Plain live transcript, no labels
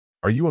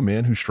Are you a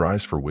man who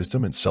strives for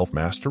wisdom and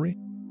self-mastery?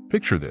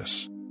 Picture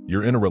this.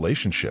 You're in a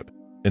relationship,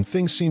 and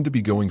things seem to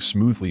be going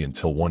smoothly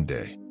until one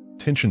day,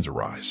 tensions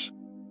arise.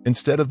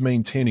 Instead of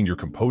maintaining your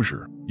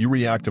composure, you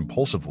react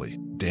impulsively,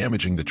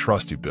 damaging the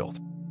trust you built.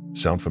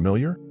 Sound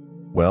familiar?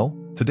 Well,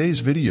 today's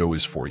video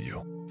is for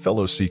you,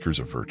 fellow seekers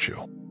of virtue.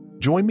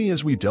 Join me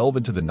as we delve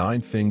into the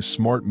 9 things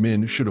smart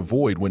men should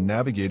avoid when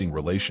navigating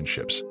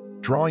relationships,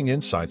 drawing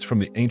insights from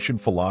the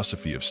ancient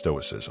philosophy of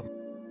Stoicism.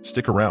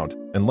 Stick around,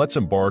 and let's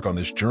embark on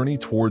this journey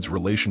towards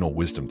relational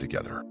wisdom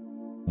together.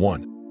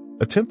 1.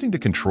 Attempting to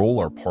control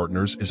our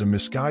partners is a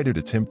misguided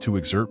attempt to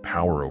exert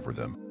power over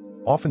them,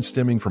 often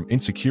stemming from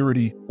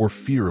insecurity or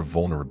fear of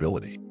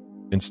vulnerability.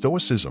 In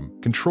Stoicism,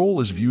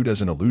 control is viewed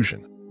as an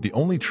illusion. The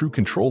only true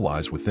control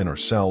lies within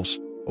ourselves,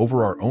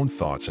 over our own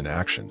thoughts and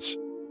actions.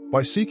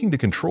 By seeking to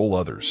control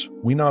others,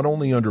 we not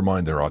only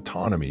undermine their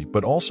autonomy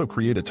but also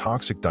create a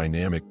toxic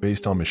dynamic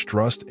based on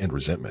mistrust and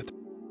resentment.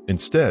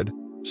 Instead,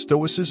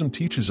 Stoicism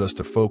teaches us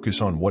to focus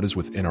on what is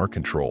within our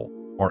control,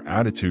 our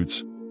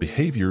attitudes,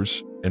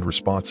 behaviors, and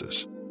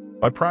responses.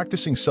 By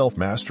practicing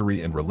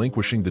self-mastery and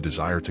relinquishing the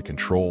desire to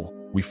control,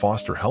 we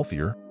foster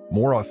healthier,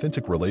 more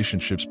authentic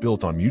relationships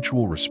built on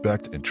mutual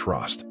respect and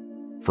trust.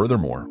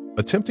 Furthermore,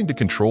 attempting to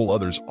control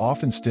others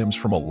often stems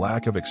from a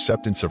lack of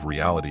acceptance of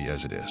reality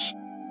as it is.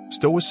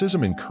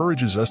 Stoicism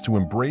encourages us to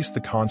embrace the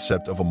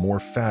concept of amor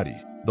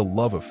fati, the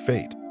love of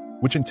fate,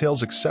 which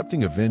entails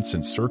accepting events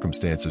and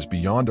circumstances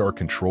beyond our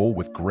control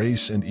with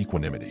grace and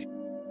equanimity.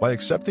 By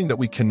accepting that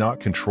we cannot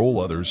control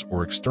others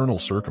or external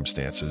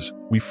circumstances,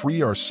 we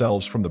free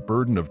ourselves from the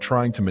burden of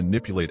trying to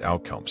manipulate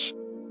outcomes.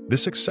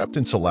 This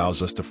acceptance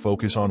allows us to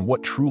focus on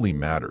what truly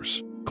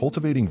matters,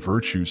 cultivating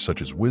virtues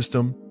such as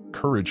wisdom,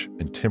 courage,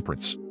 and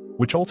temperance,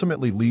 which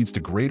ultimately leads to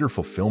greater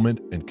fulfillment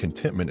and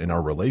contentment in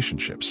our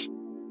relationships.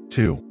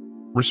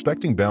 2.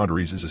 Respecting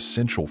boundaries is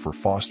essential for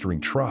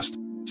fostering trust,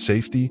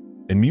 safety,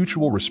 and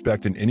mutual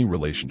respect in any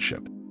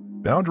relationship.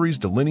 Boundaries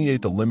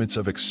delineate the limits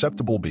of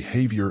acceptable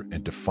behavior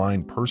and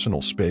define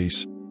personal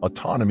space,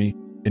 autonomy,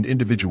 and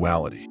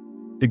individuality.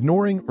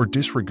 Ignoring or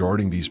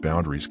disregarding these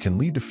boundaries can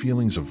lead to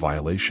feelings of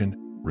violation,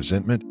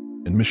 resentment,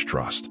 and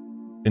mistrust.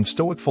 In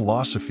Stoic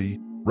philosophy,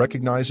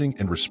 recognizing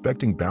and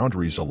respecting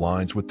boundaries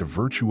aligns with the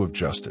virtue of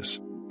justice,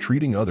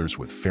 treating others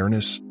with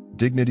fairness,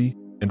 dignity,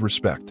 and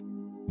respect.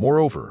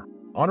 Moreover,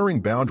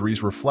 honoring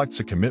boundaries reflects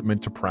a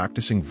commitment to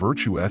practicing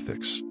virtue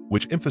ethics,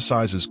 which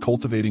emphasizes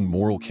cultivating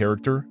moral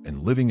character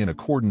and living in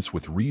accordance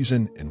with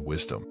reason and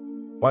wisdom.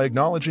 By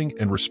acknowledging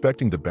and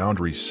respecting the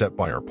boundaries set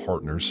by our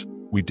partners,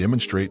 we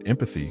demonstrate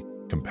empathy,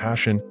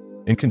 compassion,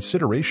 and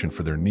consideration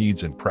for their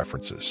needs and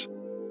preferences.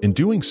 In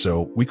doing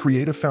so, we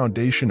create a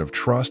foundation of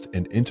trust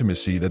and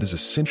intimacy that is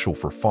essential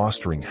for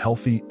fostering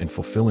healthy and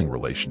fulfilling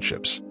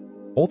relationships.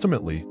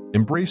 Ultimately,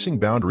 embracing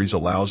boundaries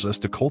allows us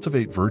to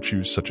cultivate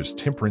virtues such as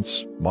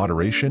temperance,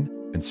 moderation,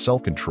 and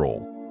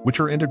self-control, which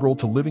are integral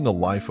to living a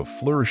life of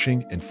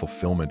flourishing and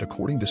fulfillment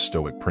according to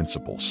Stoic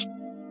principles.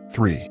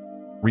 3.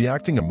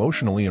 Reacting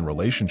emotionally in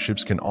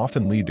relationships can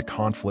often lead to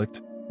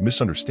conflict,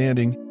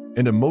 misunderstanding,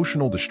 and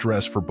emotional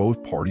distress for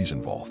both parties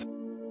involved.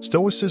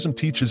 Stoicism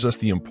teaches us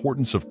the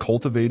importance of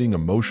cultivating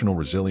emotional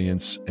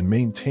resilience and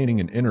maintaining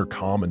an inner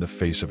calm in the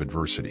face of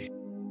adversity.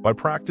 By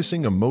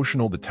practicing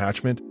emotional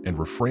detachment and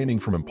refraining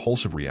from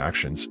impulsive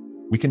reactions,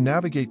 we can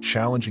navigate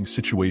challenging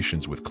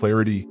situations with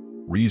clarity,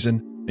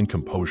 reason, and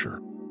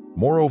composure.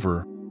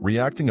 Moreover,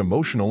 reacting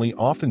emotionally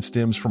often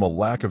stems from a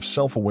lack of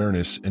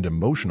self-awareness and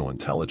emotional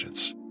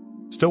intelligence.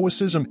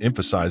 Stoicism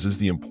emphasizes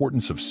the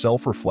importance of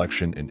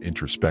self-reflection and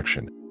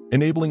introspection,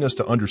 enabling us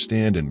to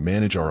understand and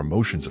manage our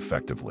emotions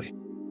effectively.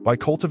 By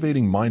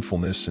cultivating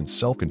mindfulness and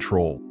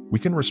self-control, we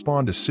can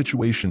respond to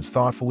situations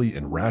thoughtfully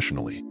and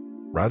rationally,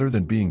 rather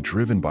than being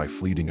driven by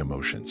fleeting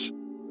emotions.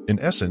 In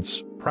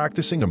essence,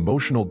 practicing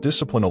emotional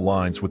discipline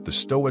aligns with the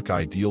Stoic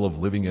ideal of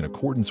living in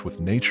accordance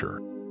with nature,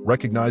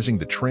 recognizing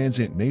the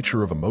transient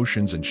nature of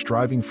emotions and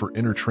striving for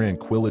inner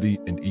tranquility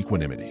and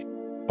equanimity.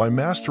 By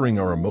mastering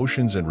our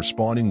emotions and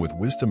responding with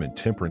wisdom and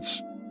temperance,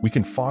 we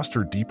can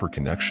foster deeper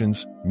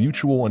connections,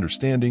 mutual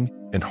understanding,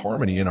 and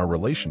harmony in our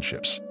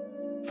relationships.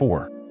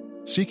 4.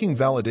 Seeking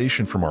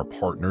validation from our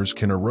partners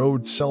can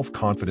erode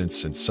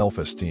self-confidence and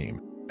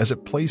self-esteem, as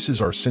it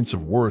places our sense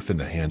of worth in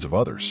the hands of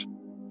others.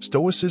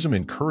 Stoicism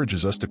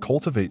encourages us to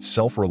cultivate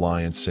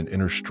self-reliance and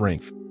inner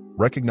strength,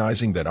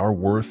 recognizing that our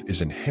worth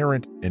is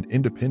inherent and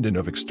independent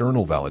of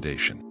external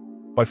validation.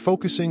 By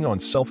focusing on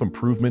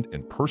self-improvement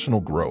and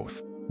personal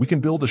growth, we can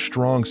build a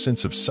strong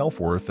sense of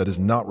self-worth that is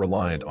not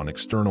reliant on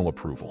external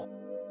approval.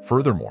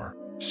 Furthermore,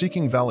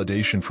 seeking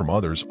validation from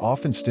others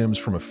often stems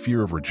from a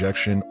fear of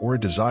rejection or a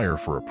desire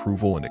for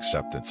approval and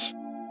acceptance.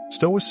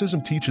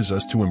 Stoicism teaches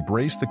us to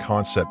embrace the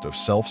concept of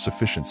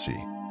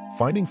self-sufficiency,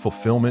 finding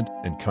fulfillment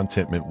and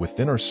contentment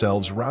within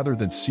ourselves rather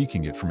than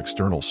seeking it from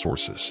external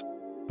sources.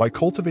 By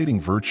cultivating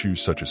virtues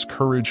such as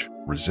courage,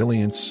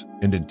 resilience,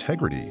 and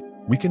integrity,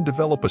 we can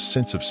develop a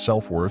sense of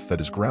self-worth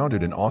that is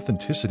grounded in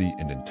authenticity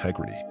and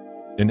integrity.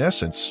 In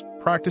essence,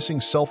 practicing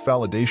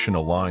self-validation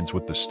aligns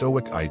with the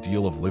Stoic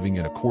ideal of living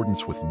in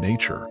accordance with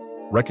nature,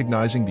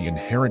 recognizing the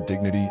inherent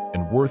dignity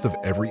and worth of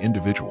every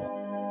individual.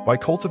 By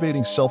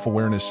cultivating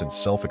self-awareness and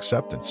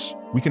self-acceptance,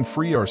 we can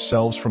free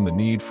ourselves from the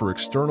need for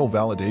external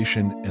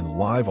validation and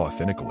live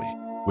authentically,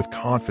 with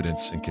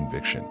confidence and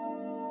conviction.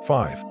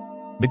 5.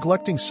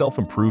 Neglecting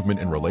self-improvement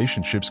in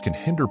relationships can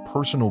hinder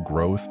personal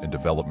growth and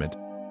development,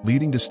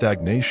 leading to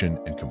stagnation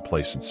and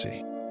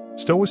complacency.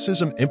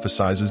 Stoicism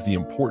emphasizes the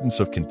importance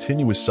of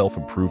continuous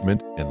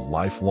self-improvement and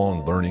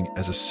lifelong learning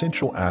as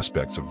essential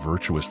aspects of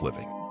virtuous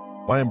living.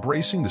 By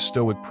embracing the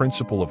Stoic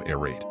principle of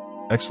errate,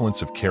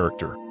 excellence of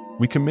character,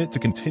 we commit to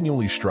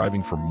continually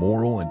striving for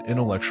moral and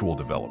intellectual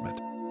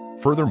development.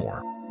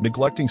 Furthermore,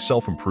 neglecting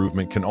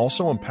self-improvement can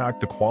also impact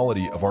the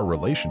quality of our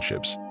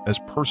relationships, as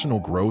personal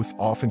growth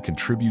often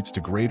contributes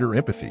to greater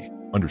empathy,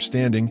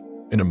 understanding,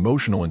 and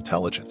emotional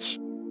intelligence.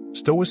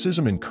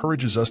 Stoicism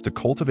encourages us to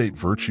cultivate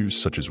virtues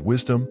such as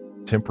wisdom,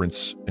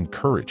 temperance, and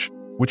courage,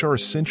 which are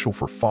essential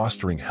for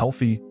fostering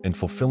healthy and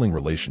fulfilling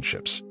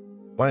relationships.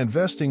 By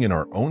investing in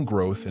our own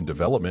growth and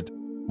development,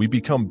 we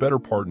become better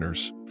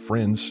partners,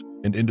 friends,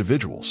 and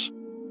individuals.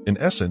 In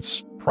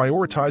essence,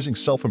 prioritizing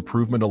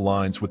self-improvement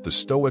aligns with the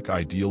Stoic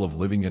ideal of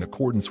living in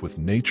accordance with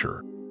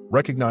nature,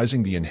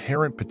 recognizing the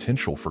inherent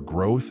potential for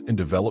growth and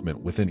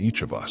development within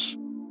each of us.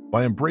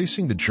 By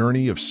embracing the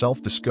journey of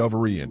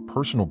self-discovery and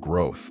personal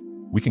growth,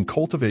 we can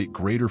cultivate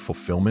greater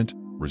fulfillment,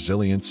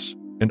 resilience,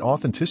 and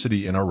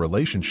authenticity in our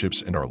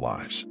relationships and our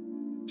lives.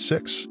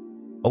 6.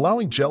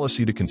 Allowing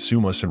jealousy to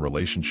consume us in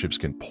relationships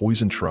can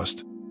poison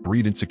trust,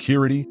 breed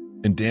insecurity,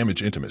 and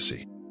damage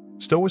intimacy.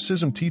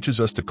 Stoicism teaches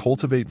us to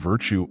cultivate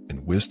virtue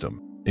and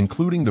wisdom,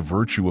 including the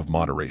virtue of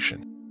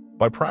moderation.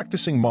 By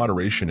practicing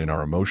moderation in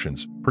our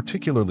emotions,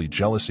 particularly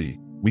jealousy,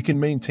 we can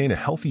maintain a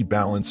healthy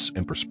balance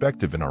and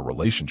perspective in our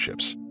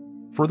relationships.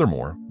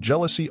 Furthermore,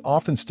 jealousy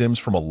often stems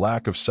from a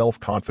lack of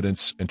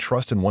self-confidence and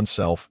trust in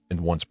oneself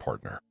and one's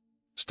partner.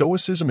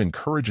 Stoicism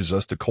encourages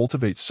us to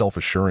cultivate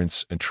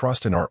self-assurance and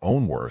trust in our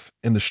own worth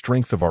and the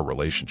strength of our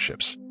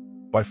relationships.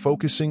 By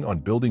focusing on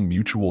building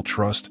mutual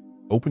trust,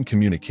 open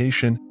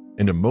communication,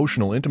 and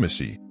emotional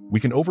intimacy,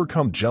 we can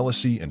overcome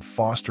jealousy and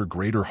foster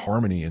greater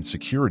harmony and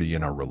security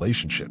in our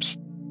relationships.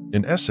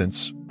 In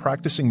essence,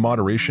 practicing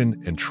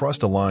moderation and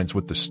trust aligns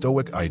with the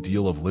Stoic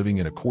ideal of living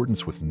in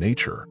accordance with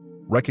nature,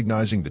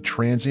 recognizing the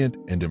transient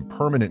and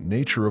impermanent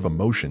nature of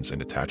emotions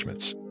and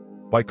attachments.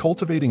 By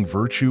cultivating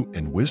virtue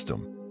and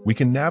wisdom, we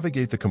can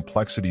navigate the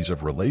complexities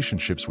of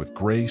relationships with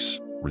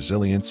grace,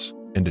 resilience,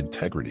 and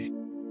integrity.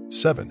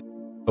 7.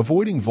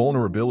 Avoiding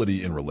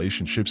vulnerability in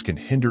relationships can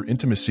hinder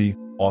intimacy,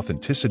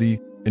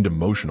 authenticity, and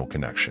emotional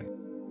connection.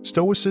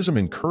 Stoicism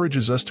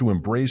encourages us to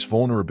embrace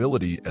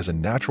vulnerability as a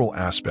natural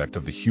aspect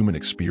of the human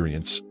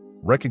experience,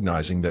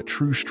 recognizing that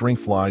true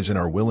strength lies in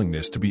our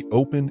willingness to be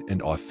open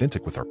and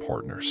authentic with our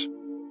partners.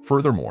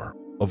 Furthermore,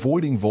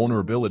 avoiding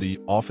vulnerability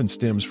often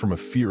stems from a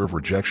fear of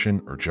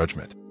rejection or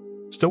judgment.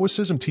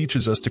 Stoicism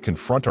teaches us to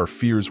confront our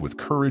fears with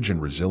courage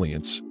and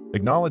resilience,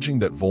 acknowledging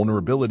that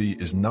vulnerability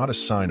is not a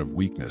sign of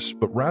weakness,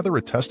 but rather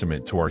a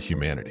testament to our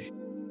humanity.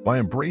 By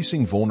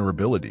embracing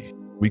vulnerability,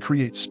 we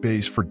create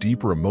space for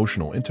deeper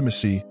emotional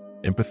intimacy,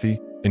 empathy,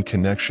 and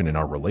connection in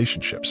our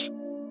relationships.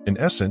 In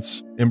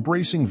essence,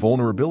 embracing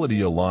vulnerability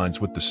aligns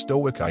with the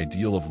Stoic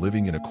ideal of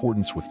living in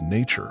accordance with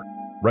nature,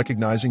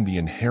 recognizing the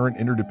inherent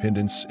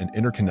interdependence and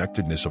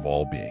interconnectedness of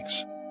all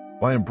beings.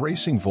 By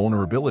embracing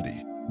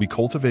vulnerability, we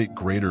cultivate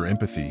greater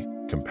empathy,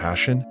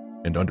 compassion,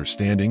 and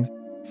understanding,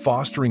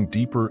 fostering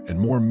deeper and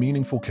more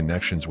meaningful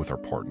connections with our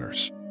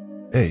partners.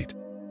 8.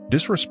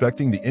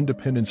 Disrespecting the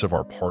independence of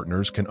our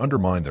partners can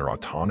undermine their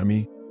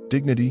autonomy,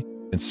 dignity,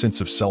 and sense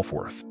of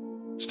self-worth.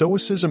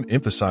 Stoicism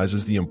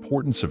emphasizes the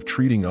importance of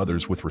treating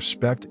others with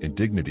respect and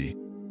dignity,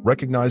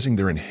 recognizing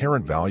their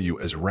inherent value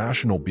as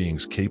rational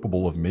beings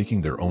capable of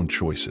making their own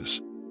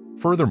choices.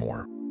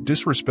 Furthermore,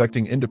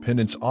 disrespecting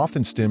independence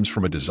often stems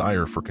from a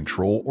desire for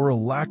control or a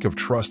lack of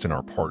trust in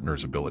our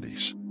partner's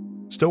abilities.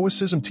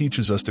 Stoicism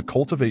teaches us to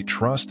cultivate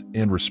trust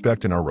and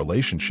respect in our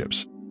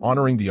relationships,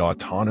 honoring the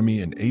autonomy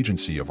and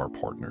agency of our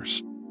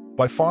partners.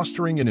 By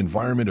fostering an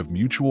environment of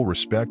mutual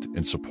respect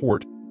and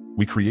support,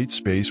 we create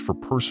space for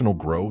personal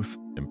growth,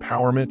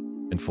 empowerment,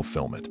 and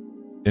fulfillment.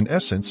 In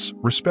essence,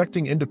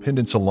 respecting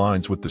independence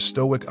aligns with the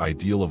Stoic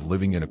ideal of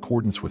living in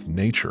accordance with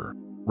nature,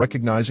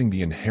 recognizing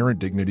the inherent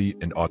dignity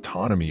and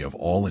autonomy of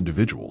all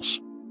individuals.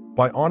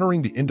 By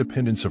honoring the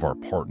independence of our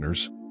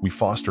partners, we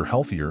foster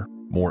healthier,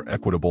 more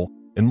equitable,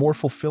 and more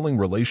fulfilling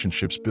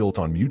relationships built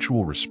on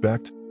mutual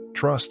respect,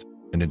 trust,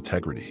 and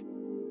integrity.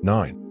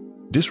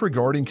 9.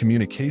 Disregarding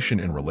communication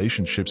in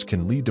relationships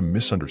can lead to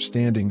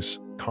misunderstandings,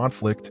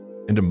 conflict,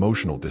 and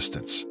emotional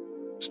distance.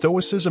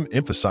 Stoicism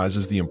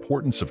emphasizes the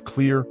importance of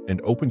clear and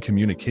open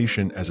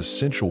communication as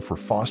essential for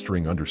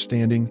fostering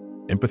understanding,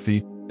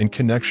 empathy, and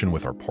connection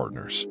with our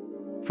partners.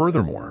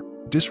 Furthermore,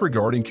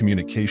 disregarding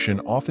communication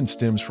often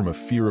stems from a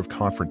fear of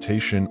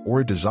confrontation or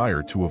a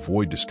desire to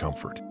avoid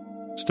discomfort.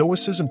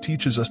 Stoicism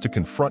teaches us to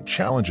confront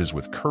challenges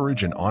with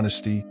courage and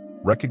honesty,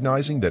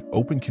 recognizing that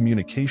open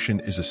communication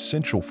is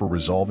essential for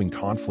resolving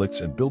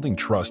conflicts and building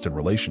trust in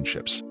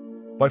relationships.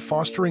 By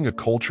fostering a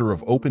culture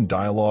of open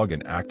dialogue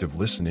and active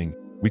listening,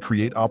 we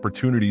create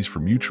opportunities for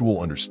mutual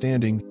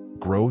understanding,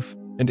 growth,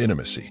 and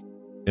intimacy.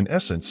 In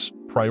essence,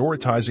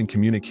 prioritizing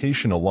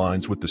communication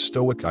aligns with the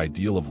Stoic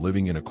ideal of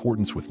living in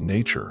accordance with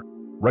nature,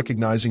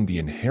 recognizing the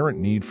inherent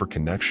need for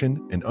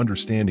connection and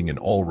understanding in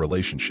all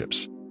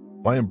relationships.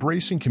 By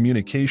embracing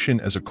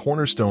communication as a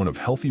cornerstone of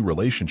healthy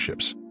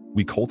relationships,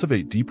 we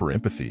cultivate deeper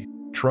empathy,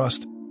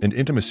 trust, and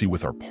intimacy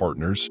with our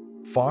partners,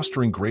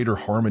 fostering greater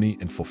harmony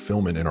and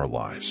fulfillment in our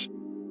lives.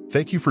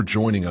 Thank you for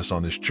joining us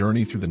on this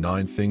journey through the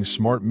 9 things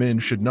smart men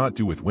should not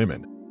do with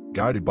women,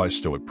 guided by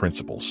Stoic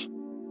principles.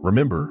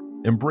 Remember,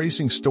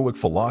 embracing Stoic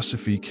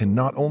philosophy can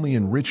not only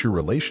enrich your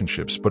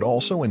relationships but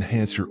also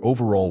enhance your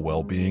overall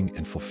well-being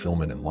and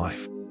fulfillment in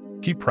life.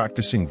 Keep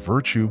practicing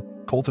virtue,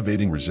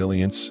 cultivating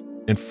resilience,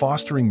 and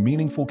fostering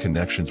meaningful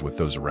connections with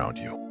those around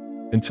you.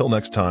 Until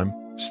next time,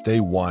 stay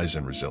wise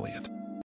and resilient.